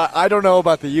statement, but I don't know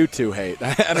about the U2 hate.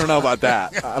 I don't know about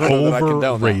that. I don't know that I condone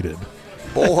that. Overrated.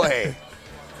 Boy.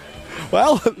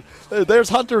 Well, there's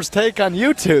Hunter's take on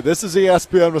U2. This is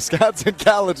ESPN Wisconsin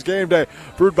College Game Day,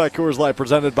 brewed by Coors Light,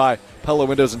 presented by Pella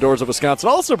Windows and Doors of Wisconsin,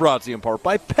 also brought to you in part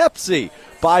by Pepsi.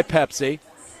 Buy Pepsi,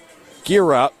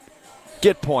 gear up,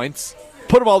 get points,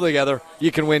 put them all together,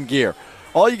 you can win gear.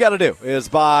 All you got to do is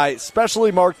buy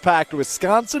specially marked packed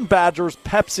Wisconsin Badgers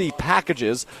Pepsi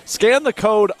packages, scan the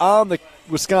code on the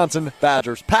Wisconsin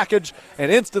Badgers package,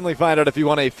 and instantly find out if you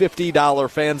want a $50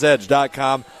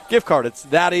 fansedge.com gift card. It's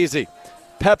that easy.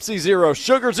 Pepsi Zero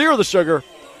Sugar, zero the sugar,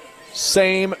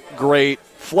 same great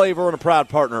flavor, and a proud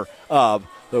partner of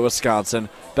the Wisconsin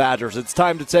Badgers. It's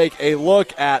time to take a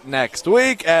look at next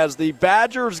week as the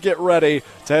Badgers get ready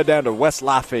to head down to West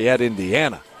Lafayette,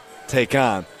 Indiana, take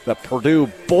on the Purdue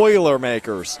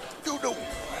Boilermakers.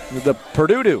 The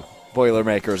Purdue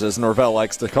Boilermakers, as Norvell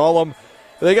likes to call them.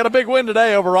 They got a big win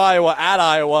today over Iowa. At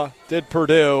Iowa, did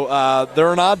Purdue.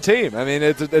 They're an odd team. I mean,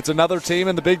 it's another team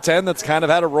in the Big Ten that's kind of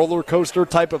had a roller coaster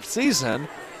type of season.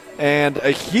 And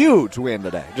a huge win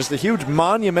today. Just a huge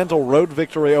monumental road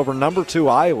victory over number 2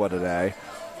 Iowa today.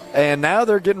 And now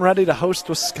they're getting ready to host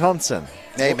Wisconsin.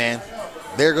 Hey, man,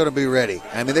 they're going to be ready.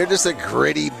 I mean, they're just a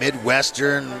gritty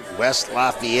Midwestern, West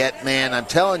Lafayette, man. I'm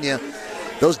telling you,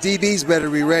 those DBs better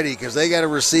be ready because they got a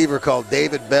receiver called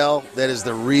David Bell that is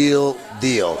the real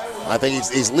deal. I think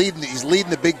he's leading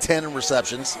the Big Ten in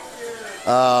receptions.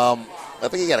 I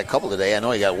think he got a couple today. I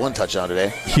know he got one touchdown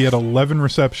today. He had 11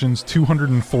 receptions,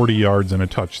 240 yards, and a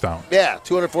touchdown. Yeah,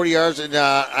 240 yards. And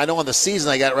I know on the season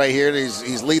I got right here,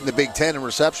 he's leading the Big Ten in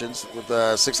receptions with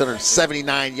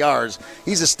 679 yards.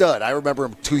 He's a stud. I remember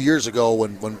him 2 years ago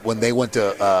when they went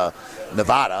to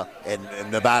Nevada, and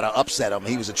Nevada upset him.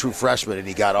 He was a true freshman, and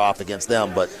he got off against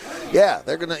them. But yeah,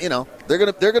 they're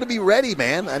gonna be ready,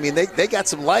 man. I mean, they got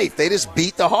some life. They just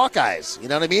beat the Hawkeyes. You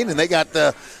know what I mean? And they got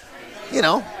the,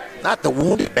 not the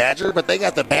wounded Badger, but they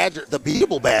got the Badger, the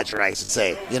beatable Badger, I should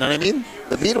say. You know what I mean?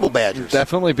 The beatable Badgers.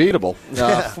 Definitely beatable.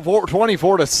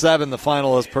 24-7, the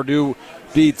final as Purdue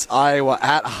beats Iowa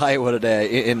at Iowa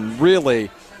today in really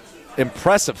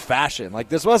impressive fashion. Like,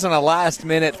 this wasn't a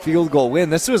last-minute field goal win.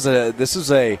 This was a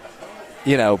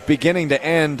beginning to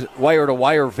end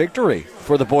wire-to-wire victory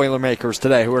for the Boilermakers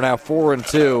today, who are now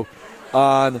 4-2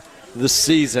 on the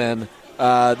season.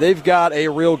 They've got a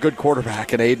real good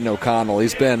quarterback in Aiden O'Connell.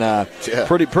 He's been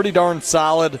pretty darn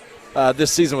solid.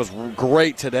 This season was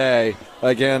great today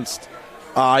against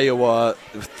Iowa.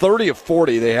 30 of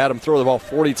 40. They had him throw the ball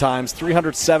 40 times,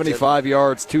 375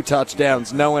 yards, 2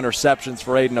 touchdowns, no interceptions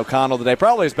for Aiden O'Connell today.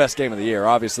 Probably his best game of the year.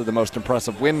 Obviously the most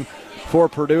impressive win for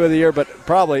Purdue of the year, but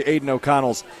probably Aiden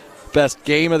O'Connell's best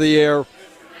game of the year.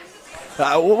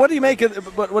 What do you make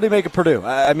of Purdue?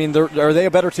 I mean, are they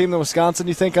a better team than Wisconsin,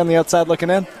 you think, on the outside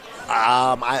looking in?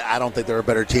 I don't think they're a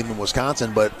better team than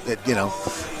Wisconsin, but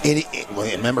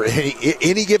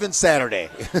any given Saturday.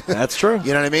 That's true.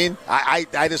 You know what I mean?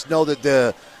 I just know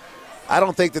that I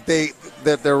don't think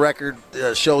that their record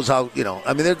shows how,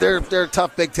 I mean, they're a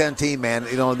tough Big Ten team, man.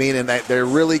 You know what I mean? And they're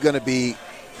really going to be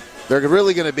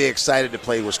excited to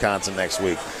play Wisconsin next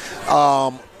week.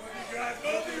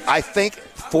 I think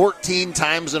 14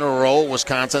 times in a row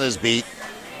Wisconsin has beat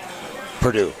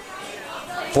Purdue.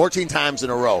 14 times in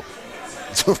a row.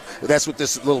 That's what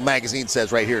this little magazine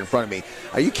says right here in front of me.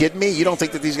 Are you kidding me? You don't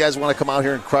think that these guys want to come out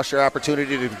here and crush their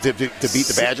opportunity to beat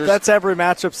the Badgers? That's every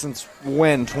matchup since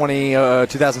when?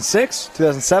 2006?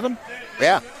 2007?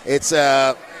 Yeah. It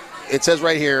says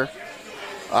right here,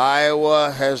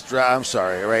 Iowa has I'm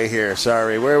sorry, right here.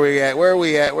 Sorry. Where are we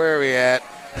at?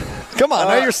 Come on,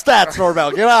 know your stats,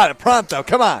 Norvell. Get on it, pronto.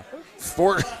 Come on.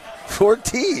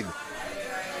 14.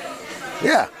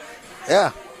 Yeah.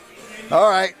 All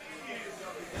right.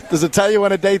 Does it tell you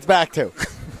when it dates back to?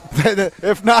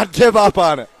 If not, give up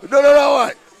on it.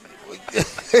 No.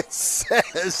 It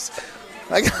says,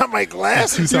 I got my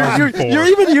glasses on. You're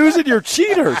even using your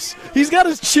cheaters. He's got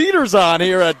his cheaters on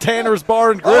here at Tanner's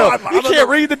Bar and Grill. You can't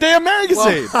read the damn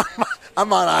magazine. Well,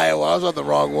 I'm on Iowa. I was on the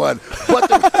wrong one. But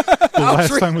The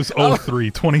last time was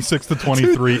 03,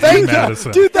 26-23 in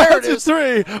Madison.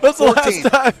 2003 was the 14. last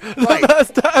time. Right. The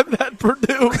last time that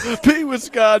Purdue beat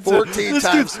Wisconsin. 14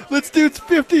 times. This dude's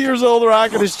 50 years old,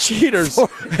 rocking his cheaters,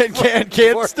 and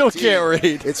still can't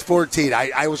read. It's 14.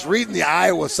 I was reading the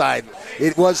Iowa side.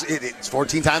 It's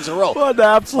 14 times in a row. What an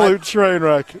absolute train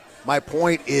wreck. My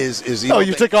point is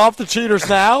you took off the cheaters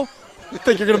now? You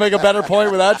think you're going to make a better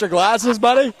point without your glasses,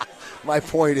 buddy? My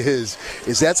point is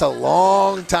that's a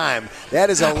long time. That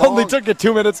is a long. Only took you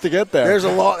 2 minutes to get there.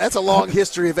 That's a long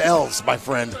history of L's, my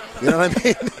friend. You know what I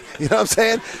mean? You know what I'm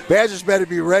saying? Badgers better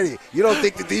be ready. You don't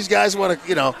think that these guys want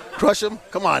to, crush them?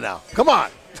 Come on now. Come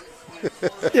on.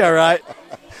 Yeah, right.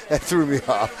 That threw me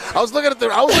off. I was looking at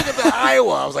the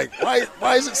Iowa. I was like, why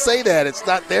does it say that? It's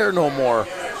not there no more.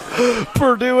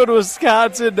 Purdue and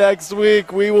Wisconsin next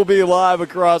week. We will be live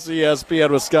across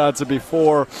ESPN Wisconsin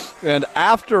before and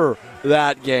after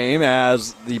that game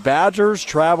as the Badgers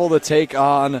travel to take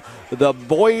on the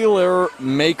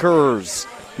Boilermakers.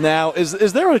 Now,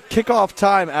 is there a kickoff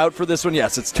time out for this one?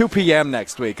 Yes, it's 2 p.m.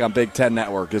 next week on Big Ten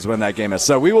Network is when that game is.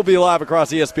 So we will be live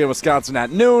across ESPN Wisconsin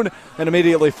at noon and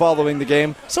immediately following the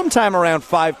game, sometime around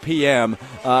 5 p.m.,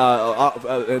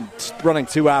 running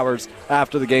 2 hours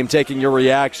after the game, taking your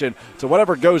reaction to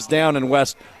whatever goes down in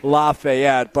West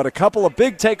Lafayette. But a couple of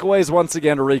big takeaways once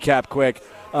again to recap quick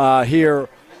here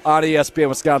on ESPN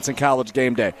Wisconsin College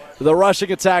Game Day. The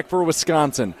rushing attack for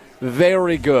Wisconsin.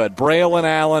 Very good. Braylon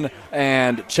Allen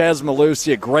and Chez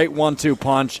Malusi, a great 1-2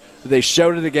 punch. They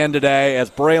showed it again today as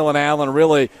Braylon Allen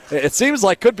really, it seems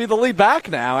like, could be the lead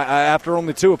back now after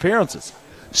only 2 appearances.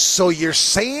 So you're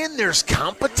saying there's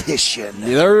competition.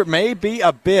 There may be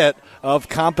a bit of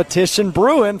competition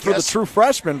brewing for the true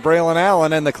freshman, Braylon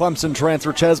Allen, and the Clemson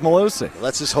transfer, Chez Malusi.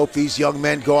 Let's just hope these young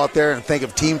men go out there and think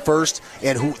of team first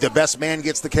and who the best man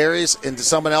gets the carries and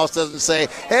someone else doesn't say,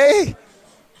 hey,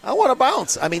 I want to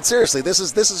bounce. I mean, seriously, this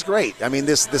is great. I mean,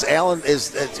 this Allen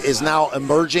is now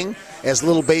emerging as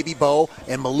little baby Bo,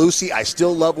 and Malusi, I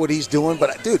still love what he's doing,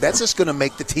 but, dude, that's just going to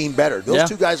make the team better. Those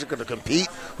two guys are going to compete.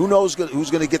 Who knows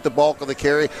who's going to get the bulk of the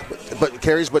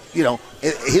carries, but,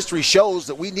 history shows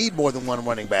that we need more than one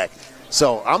running back.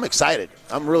 So I'm excited.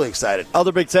 I'm really excited.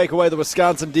 Other big takeaway, the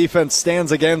Wisconsin defense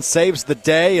stands again, saves the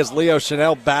day as Leo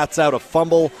Chanel bats out a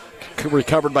fumble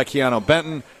recovered by Keanu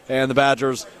Benton, and the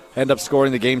Badgers end up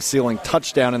scoring the game-sealing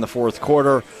touchdown in the fourth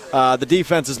quarter. The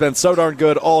defense has been so darn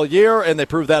good all year, and they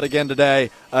proved that again today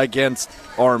against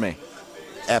Army.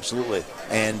 Absolutely.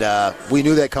 And we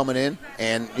knew that coming in.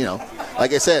 And,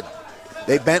 like I said,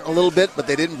 they bent a little bit, but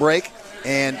they didn't break.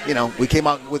 And, we came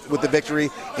out with the victory,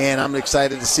 and I'm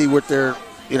excited to see what their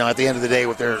at the end of the day,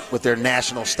 what their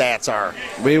national stats are.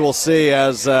 We will see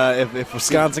as if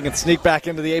Wisconsin can sneak back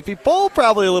into the AP poll.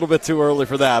 Probably a little bit too early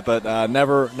for that, but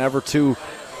never too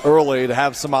early to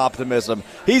have some optimism.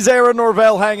 He's Aaron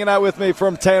Norvell hanging out with me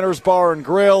from Tanner's Bar and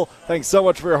Grill. Thanks so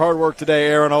much for your hard work today,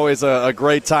 Aaron. Always a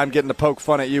great time getting to poke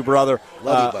fun at you, brother.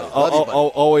 Love you, buddy.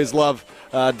 Always love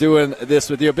doing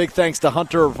this with you. A big thanks to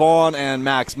Hunter Vaughn and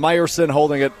Max Meyerson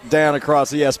holding it down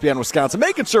across ESPN Wisconsin,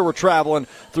 making sure we're traveling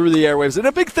through the airwaves. And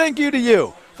a big thank you to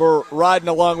you for riding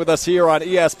along with us here on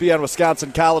ESPN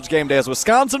Wisconsin College Game Day as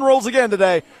Wisconsin rolls again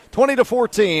today,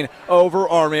 20-14 over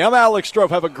Army. I'm Alex Strouf.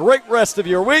 Have a great rest of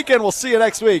your week, and we'll see you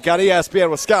next week on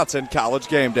ESPN Wisconsin College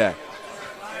Game Day.